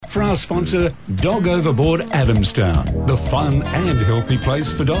for our sponsor, Dog Overboard Adamstown, the fun and healthy place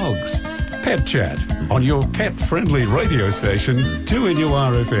for dogs. Pet Chat on your pet-friendly radio station,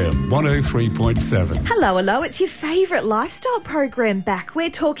 2NURFM 103.7. Hello, it's your favourite lifestyle program back. We're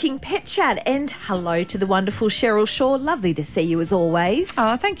talking Pet Chat, and hello to the wonderful Cheryl Shaw. Lovely to see you as always.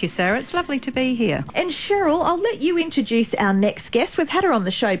 Oh, thank you, Sarah. It's lovely to be here. And Cheryl, I'll let you introduce our next guest. We've had her on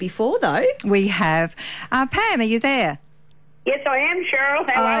the show before, though. We have. Pam, are you there? Yes, I am, Cheryl.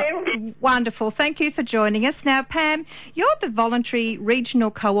 How are you? Wonderful. Thank you for joining us. Now, Pam, you're the voluntary regional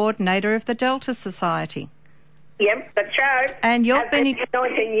coordinator of the Delta Society. Yep, that's right. And you've I've been in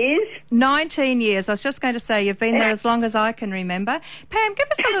 19 years. 19 years. I was just going to say you've been there as long as I can remember. Pam, give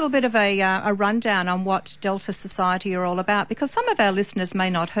us a little bit of a rundown on what Delta Society are all about, because some of our listeners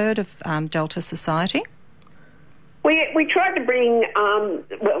may not heard of Delta Society. We tried to bring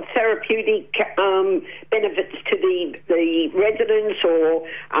therapeutic benefits to the residents or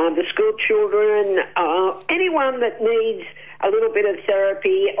the school children, anyone that needs a little bit of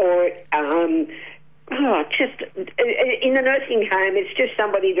therapy or just in the nursing home. It's just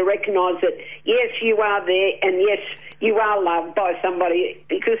somebody to recognise that yes, you are there, and yes, you are loved by somebody,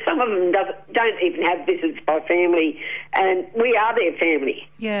 because some of them don't even have visits by family, and we are their family.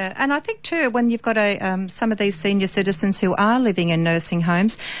 Yeah, and I think too, when you've got some of these senior citizens who are living in nursing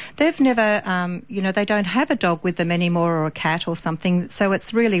homes, they've never, they don't have a dog with them anymore, or a cat or something, so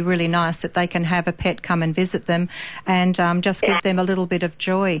it's really, really nice that they can have a pet come and visit them and just give them a little bit of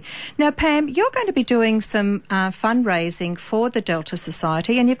joy. Now, Pam, you're going to be doing some fundraising for the Delta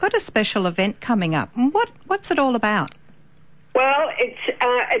Society, and you've got a special event coming up. What's it all about? Well,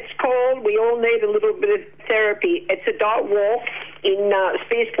 it's called We All Need a Little Bit of Therapy. It's a dog walk in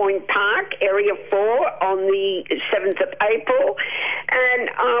Spears Point Park, Area 4, on the 7th of April. And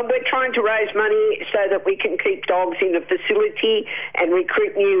we're trying to raise money so that we can keep dogs in the facility and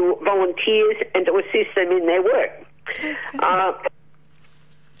recruit new volunteers and to assist them in their work.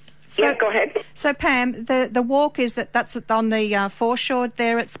 Okay. Go ahead. So, Pam, the walk that's on the foreshore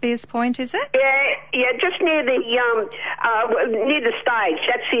there at Spears Point, is it? Yeah, just near the near the stage.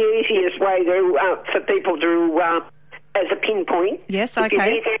 That's the easiest way to for people to as a pinpoint. Yes,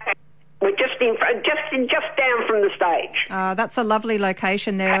 okay. We're just in front, just down from the stage. That's a lovely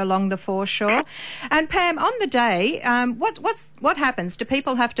location there along the foreshore. And Pam, on the day, what happens? Do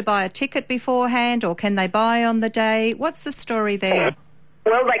people have to buy a ticket beforehand, or can they buy on the day? What's the story there?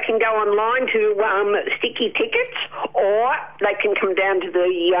 Well, they can go online to Sticky Tickets, or they can come down to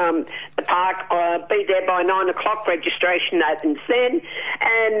the park, be there by 9 o'clock. Registration opens then,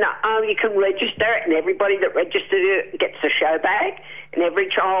 and you can register, and everybody that registers gets a show bag, and every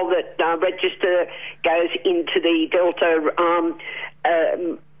child that registers goes into the Delta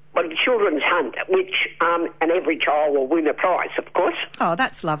children's hunt, which and every child will win a prize, of course. Oh,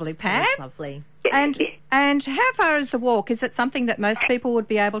 that's lovely, Pam. That's lovely. And how far is the walk? Is it something that most people would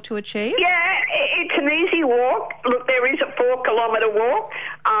be able to achieve? Yeah, it's an easy walk. Look, there is a 4-kilometre walk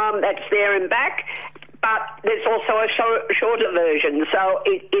that's there and back, but there's also a shorter version. So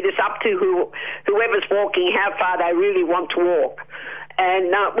it is up to whoever's walking how far they really want to walk. And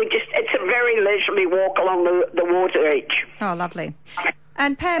it's a very leisurely walk along the water edge. Oh, lovely.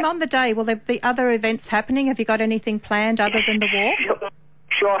 And Pam, on the day, will there be other events happening? Have you got anything planned other than the walk?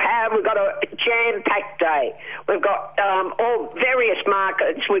 Sure have. We've got a jam-packed day. We've got all various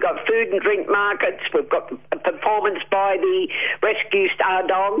markets. We've got food and drink markets. We've got a performance by the Rescue Star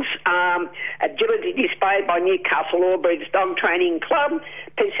Dogs, agility display by Newcastle Allbreeds Dog Training Club.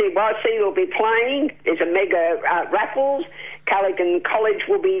 PCYC will be playing. There's a mega raffles. Callaghan College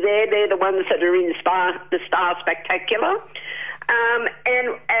will be there. They're the ones that are in the Star Spectacular. And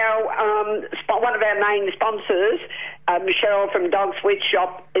one of our main sponsors, Michelle from Dog Sweet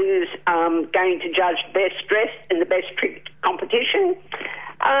Shop, is going to judge best dress in the best treat competition.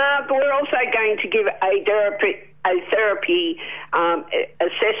 But we're also going to give a therapy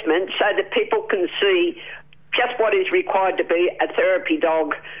assessment so that people can see just what is required to be a therapy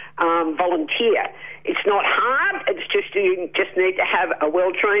dog volunteer. It's not hard. It's just you just need to have a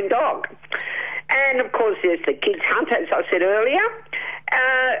well-trained dog. And, of course, there's the kids' hunt, as I said earlier.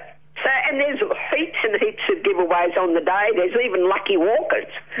 And there's heaps and heaps of giveaways on the day. There's even lucky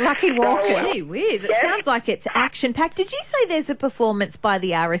walkers. Lucky walkers? Gee whiz, it sounds like it's action-packed. Did you say there's a performance by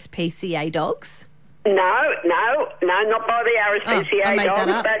the RSPCA dogs? No, not by the RSPCA I made dogs. That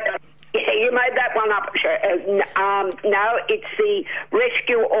up. But, yeah, you made that one up. No, it's the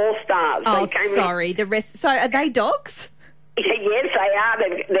Rescue All-Stars. Oh, sorry. So are they dogs? Yes, they are.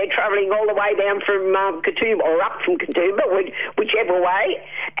 They're travelling all the way down from Katoomba, or up from Katoomba, whichever way.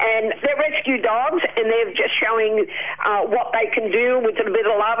 And they're rescue dogs, and they're just showing what they can do with a bit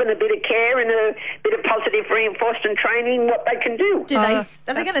of love and a bit of care and a bit of positive reinforcement training, what they can do. Are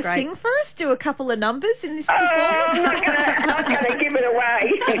they going to sing for us? Do a couple of numbers in this performance? I'm not going to give it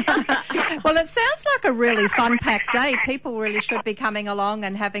away. Well, it sounds like a really fun-packed day. People really should be coming along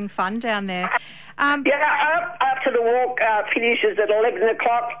and having fun down there. After the walk finishes at 11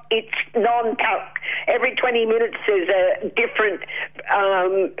 o'clock, it's non-stop. Every 20 minutes there's a different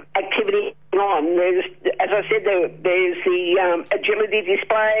activity on. There's, as I said, there's the agility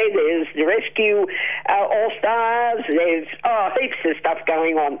display, there's the rescue all-stars, there's heaps of stuff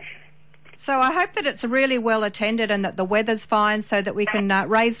going on. So I hope that it's really well attended and that the weather's fine so that we can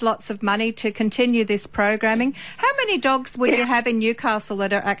raise lots of money to continue this programming. How many dogs would you have in Newcastle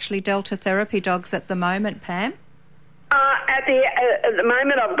that are actually Delta therapy dogs at the moment, Pam? At the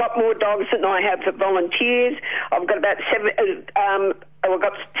moment, I've got more dogs than I have for volunteers. I've got about I've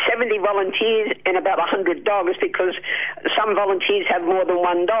got 70 volunteers and about 100 dogs because some volunteers have more than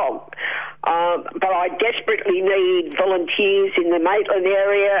one dog. But I desperately need volunteers in the Maitland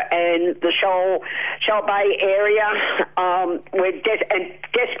area and the Shoal Bay area. We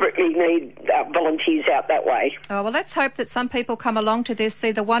desperately need volunteers out that way. Oh, well, let's hope that some people come along to this,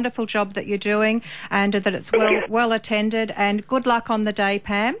 see the wonderful job that you're doing and that it's well attended. And good luck on the day,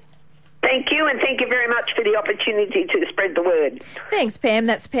 Pam. Thank you, and thank you very much for the opportunity to spread the word. Thanks, Pam.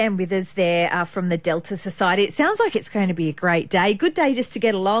 That's Pam Withers there from the Delta Society. It sounds like it's going to be a great day. Good day just to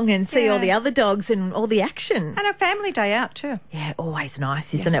get along and see all the other dogs and all the action. And a family day out too. Yeah, always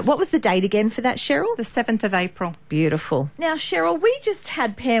nice, isn't it? What was the date again for that, Cheryl? The 7th of April. Beautiful. Now, Cheryl, we just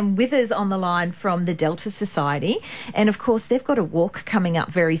had Pam Withers on the line from the Delta Society. And, of course, they've got a walk coming up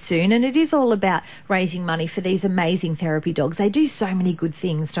very soon. And it is all about raising money for these amazing therapy dogs. They do so many good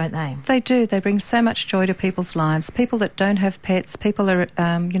things, don't they? They do. They bring so much joy to people's lives. People that don't have pets, people are,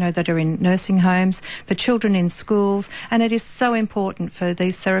 that are in nursing homes, for children in schools, and it is so important for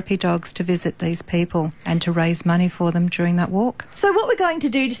these therapy dogs to visit these people and to raise money for them during that walk. So what we're going to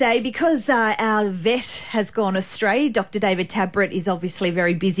do today, because our vet has gone astray, Dr. David Tabrett is obviously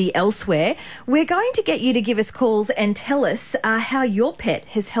very busy elsewhere, we're going to get you to give us calls and tell us how your pet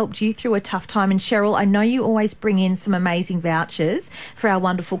has helped you through a tough time. And Cheryl, I know you always bring in some amazing vouchers for our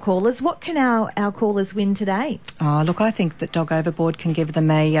wonderful callers. What can our callers win today? Oh, look, I think that Dog Overboard can give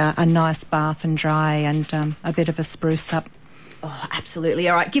them a nice bath and dry and a bit of a spruce up. Oh, absolutely.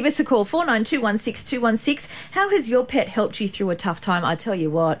 All right, give us a call, 49216216. How has your pet helped you through a tough time? I tell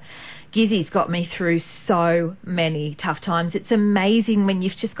you what, Gizzy's got me through so many tough times. It's amazing when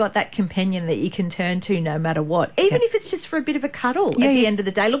you've just got that companion that you can turn to no matter what, even if it's just for a bit of a cuddle at the end of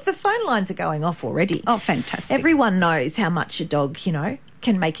the day. Look, the phone lines are going off already. Oh, fantastic. Everyone knows how much a dog,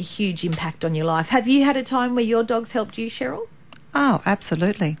 can make a huge impact on your life. Have you had a time where your dog's helped you, Cheryl? Oh,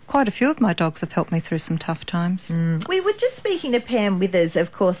 absolutely. Quite a few of my dogs have helped me through some tough times. We were just speaking to Pam Withers,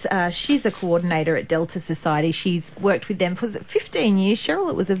 of course. She's a coordinator at Delta Society. She's worked with them for 15 years, Cheryl.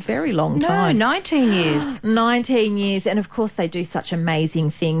 It was a very long time. No, 19 years. 19 years. And, of course, they do such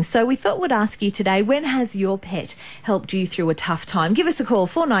amazing things. So we thought we'd ask you today, when has your pet helped you through a tough time? Give us a call,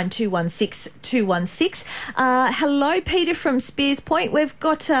 49216216. Hello, Peter from Spears Point. We've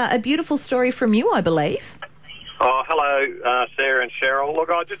got a beautiful story from you, I believe. Oh, hello, Sarah and Cheryl. Look,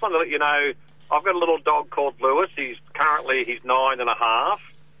 I just wanted to let you know, I've got a little dog called Lewis. He's 9.5,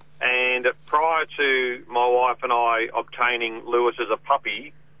 and prior to my wife and I obtaining Lewis as a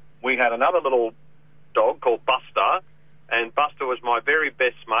puppy, we had another little dog called Buster, and Buster was my very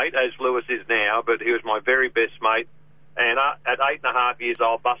best mate, as Lewis is now, but he was my very best mate. And at 8.5 years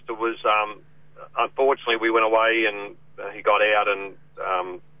old, Buster was, unfortunately, we went away and he got out and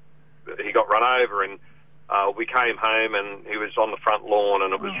he got run over, and we came home and he was on the front lawn,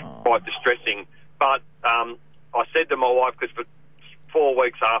 and it was quite distressing. But I said to my wife, because for 4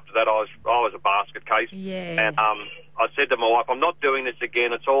 weeks after that I was a basket case, and I said to my wife, I'm not doing this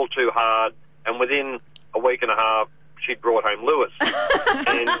again, it's all too hard. And within a week and a half, she'd brought home Lewis.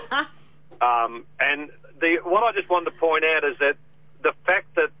 and what I just wanted to point out is that the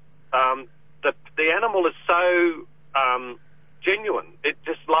fact that the animal is so genuine, it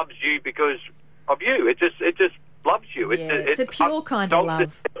just loves you because of you. It just loves you. It's a pure kind of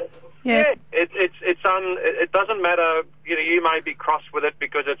love. It doesn't matter. You may be cross with it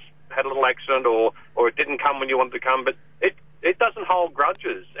because it's had a little accident or it didn't come when you wanted to come, but it doesn't hold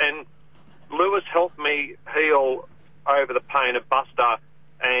grudges. And Lewis helped me heal over the pain of Buster,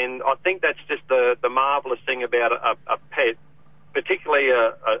 and I think that's just the marvellous thing about a pet, particularly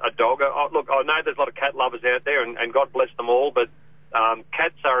a dog. Look, I know there's a lot of cat lovers out there, and God bless them all, but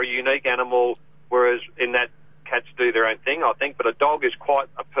cats are a unique animal. Whereas in that cats do their own thing, I think, but a dog is quite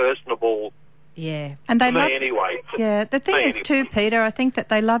a personable. Yeah. And they To me love, anyway. Yeah, the thing Me is too, Peter, I think that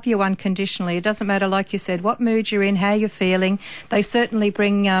they love you unconditionally. It doesn't matter, like you said, what mood you're in, how you're feeling. They certainly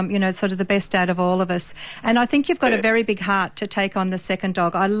bring, sort of the best out of all of us. And I think you've got a very big heart to take on the second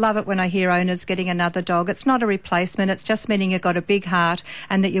dog. I love it when I hear owners getting another dog. It's not a replacement. It's just meaning you've got a big heart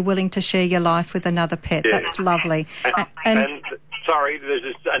and that you're willing to share your life with another pet. Yeah. That's lovely. And sorry, there's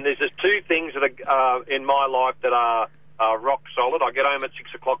just two things that are in my life that are rock solid. I get home at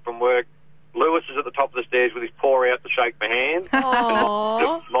 6 o'clock from work. Lewis is at the top of the stairs with his paw out to shake my hand.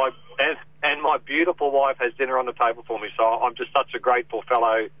 Aww. And my beautiful wife has dinner on the table for me, so I'm just such a grateful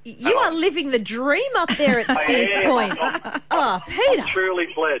fellow. You are living the dream up there at Spears Point. Oh, Peter. I'm truly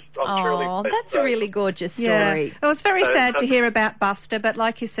blessed. I'm truly blessed. That's a really gorgeous story. Yeah. It was very sad to hear about Buster, but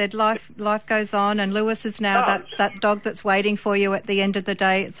like you said, life goes on, and Lewis is now that dog that's waiting for you at the end of the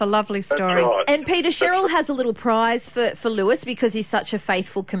day. It's a lovely story. That's right. And Peter, Cheryl has a little prize for Lewis because he's such a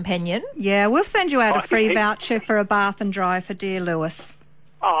faithful companion. Yeah, we'll send you out a free voucher for a bath and dry for dear Lewis.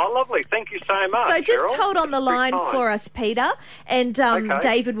 Oh, lovely. Thank you so much, So just Cheryl. hold on the That's very line kind. for us, Peter, and Okay.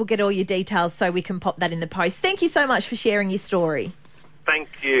 David will get all your details so we can pop that in the post. Thank you so much for sharing your story. Thank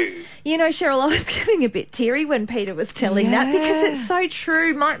you. You know, Cheryl, I was getting a bit teary when Peter was telling that because it's so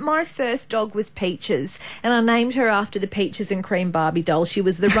true. My first dog was Peaches, and I named her after the Peaches and Cream Barbie doll. She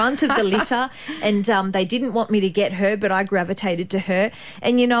was the runt of the litter, and they didn't want me to get her, but I gravitated to her.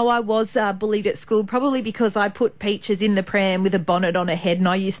 And, you know, I was bullied at school probably because I put Peaches in the pram with a bonnet on her head, and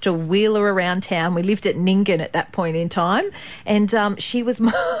I used to wheel her around town. We lived at Ningen at that point in time, and she was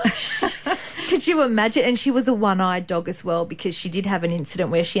my... Could you imagine? And she was a one-eyed dog as well because she did have an incident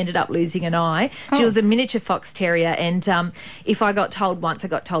where she ended up losing an eye. She was a miniature fox terrier, and if I got told once, I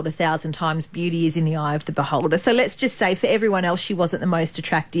got told 1,000 times, beauty is in the eye of the beholder. So let's just say for everyone else, she wasn't the most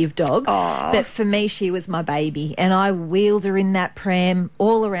attractive dog. But for me, she was my baby, and I wheeled her in that pram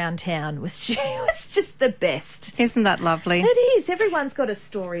all around town. She was just the best. Isn't that lovely? It is. Everyone's got a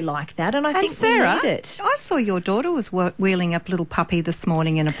story like that, and I think Sarah, we need it. I saw your daughter was wheeling a little puppy this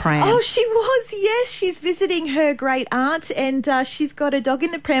morning in a pram. Oh, she was, yes. She's visiting her great aunt, and she's got a dog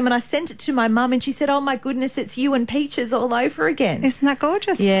in the pram, and I sent it to my mum, and she said, oh, my goodness, it's you and Peaches all over again. Isn't that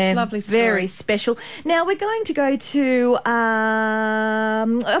gorgeous? Yeah, Lovely story. very special. Now we're going to go to,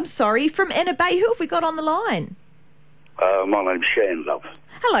 from Enna Bay. Who have we got on the line? My name's Shan, love.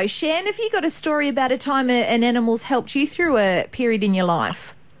 Hello, Shan. Have you got a story about a time an animal's helped you through a period in your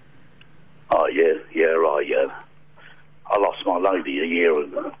life? Oh, yeah. I lost my lady a year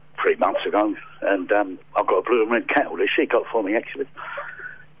and 3 months ago, and I've got a blue and red cattle that she got for me, actually.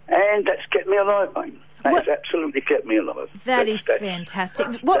 And that's kept me alive, mate. That's absolutely kept me alive. That's fantastic.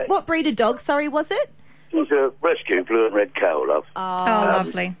 What breed of dog, was it? It was a rescue blue and red cow, love. Oh,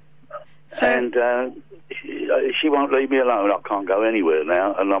 lovely. So, And she won't leave me alone. I can't go anywhere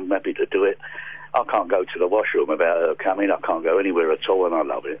now, and I'm happy to do it. I can't go to the washroom without her coming. I can't go anywhere at all, and I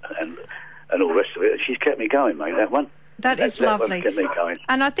love it. And all the rest of it. She's kept me going, mate, that one. that is That lovely. one's kept me going.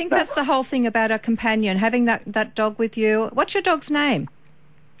 And I think that's the whole thing about a companion, having that dog with you. What's your dog's name?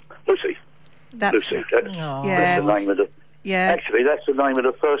 Lucy. That's Lucy. That's yeah. the name of the... Yeah. Actually, that's the name of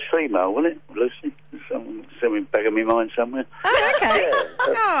the first female, wasn't it, Lucy? Something back in my mind somewhere. Oh, okay.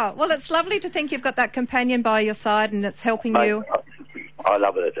 Oh, well, it's lovely to think you've got that companion by your side and it's helping Mate, you. I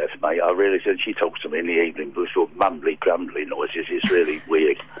love her to death, mate. I really said she talks to me in the evening with sort of mumbly, grumbly noises. It's really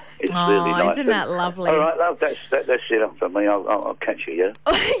weird. It's really nice. Isn't that lovely? All right, love, that's it for me. I'll catch you, yeah?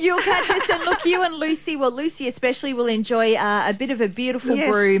 You'll catch us. And look, you and Lucy, well, Lucy especially will enjoy a bit of a beautiful Yes.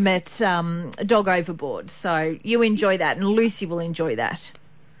 broom at Dog Overboard. So you enjoy that, and Lucy will enjoy that.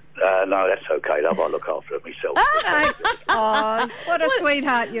 No, that's okay, love. I look after it myself. Oh, what a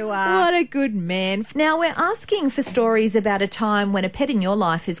sweetheart you are. What a good man. Now, we're asking for stories about a time when a pet in your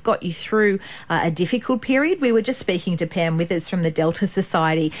life has got you through a difficult period. We were just speaking to Pam Withers from the Delta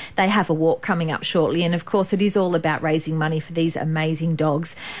Society. They have a walk coming up shortly, and of course it is all about raising money for these amazing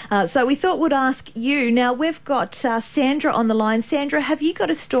dogs. So we thought we'd ask you. Now, we've got Sandra on the line. Sandra, have you got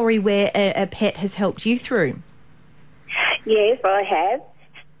a story where a pet has helped you through? Yes, I have.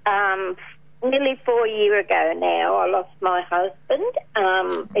 Nearly 4 years ago now, I lost my husband.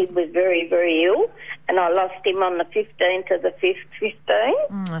 He was very, very ill, and I lost him on the 15th of the 5th,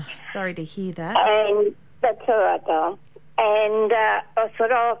 15. Sorry to hear that. And that's all right, darling. And I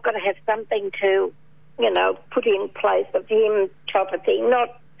thought, I've got to have something to, put in place of him type of thing,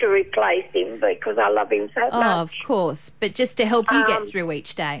 not to replace him because I love him so much. Oh, of course, but just to help you get through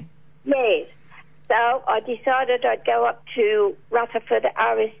each day. Yes. So I decided I'd go up to Rutherford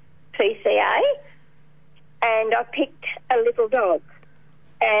RSPCA, and I picked a little dog,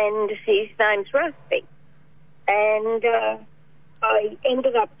 and his name's Rusty. And I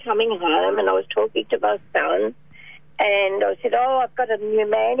ended up coming home and I was talking to my son and I said, oh, I've got a new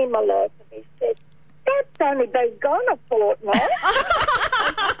man in my life. And he said, that's only been gone a fortnight.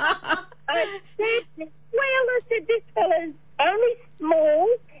 I said, this fella's only small.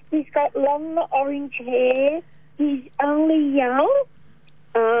 He's got long orange hair. He's only young.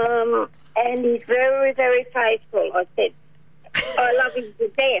 And he's very, very faithful. I said, I love him to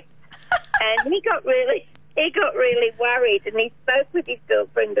death. And he got really worried, and he spoke with his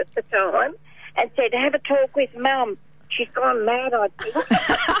girlfriend at the time and said, have a talk with Mum. She's gone mad, I think.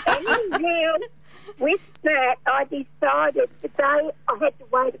 Anyhow, with that, I decided today I had to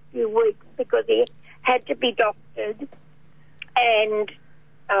wait a few weeks because he had to be doctored and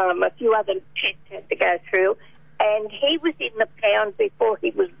a few other tests had to go through. And he was in the pound before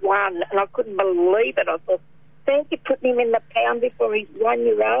he was 1, and I couldn't believe it. I thought, thank you for putting him in the pound before he's 1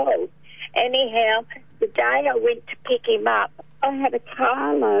 year old. Anyhow, the day I went to pick him up, I had a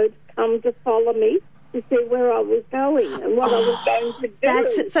carload come to follow me to see where I was going and what I was going to do.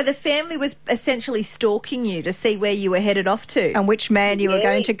 That's it. So the family was essentially stalking you to see where you were headed off to. And which man you were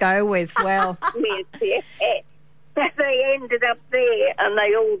going to go with. Well, yes. So they ended up there and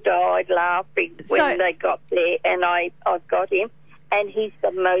they all died laughing when they got there, and I've got him, and he's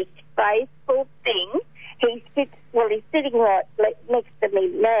the most faithful thing. He's sitting right next to me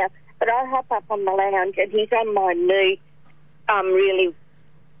now, but I hop up on the lounge and he's on my knee really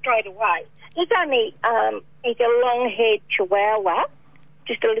straight away. He's only, he's a long-haired chihuahua,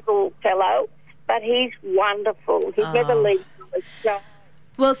 just a little fellow, but he's wonderful. He never leaves my side.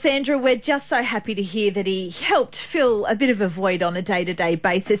 Well, Sandra, we're just so happy to hear that he helped fill a bit of a void on a day-to-day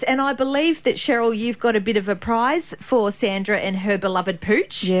basis. And I believe that, Cheryl, you've got a bit of a prize for Sandra and her beloved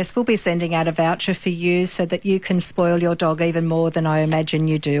Pooch. Yes, we'll be sending out a voucher for you so that you can spoil your dog even more than I imagine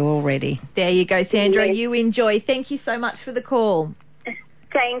you do already. There you go, Sandra. Yes. You enjoy. Thank you so much for the call.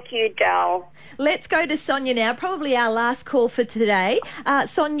 Thank you, Dal. Let's go to Sonia now, probably our last call for today.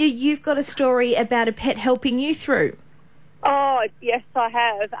 Sonia, you've got a story about a pet helping you through. Oh, yes, I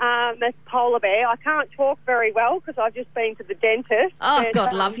have. It's Polar Bear. I can't talk very well because I've just been to the dentist. Oh, and,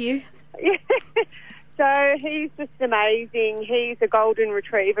 God love you. Yeah. So he's just amazing. He's a golden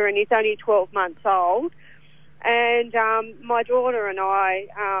retriever and he's only 12 months old. And my daughter and I,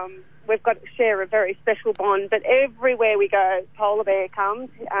 we've got to share a very special bond. But everywhere we go, Polar Bear comes.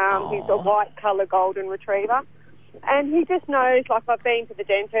 He's a white colour golden retriever. And he just knows, like, I've been to the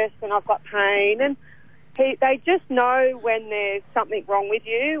dentist and I've got pain, and they just know when there's something wrong with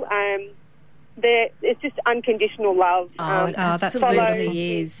you. It's just unconditional love. It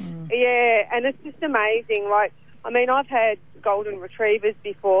absolutely is. Yeah, and it's just amazing. Like, I mean, I've had golden retrievers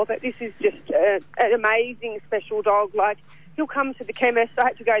before, but this is just an amazing special dog. Like, he'll come to the chemist. I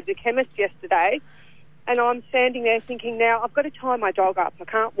had to go to the chemist yesterday, and I'm standing there thinking, now I've got to tie my dog up. I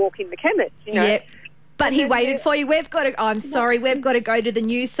can't walk in the chemist, you know. Yep. But he waited for you. We've got to go to the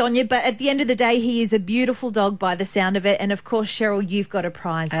news, Sonia, but at the end of the day, he is a beautiful dog by the sound of it. And, of course, Cheryl, you've got a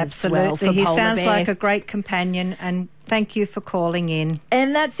prize as well for He Polar sounds Bear. like a great companion, and thank you for calling in.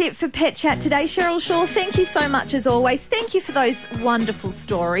 And that's it for Pet Chat today. Cheryl Shaw, thank you so much as always. Thank you for those wonderful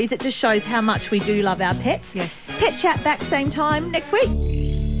stories. It just shows how much we do love our pets. Yes. Pet Chat back same time next week.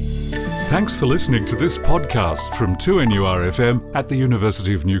 Thanks for listening to this podcast from 2NURFM at the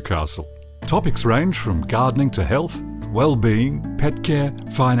University of Newcastle. Topics range from gardening to health, well-being, pet care,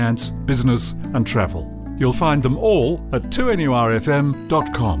 finance, business and travel. You'll find them all at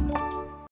 2NURFM.com.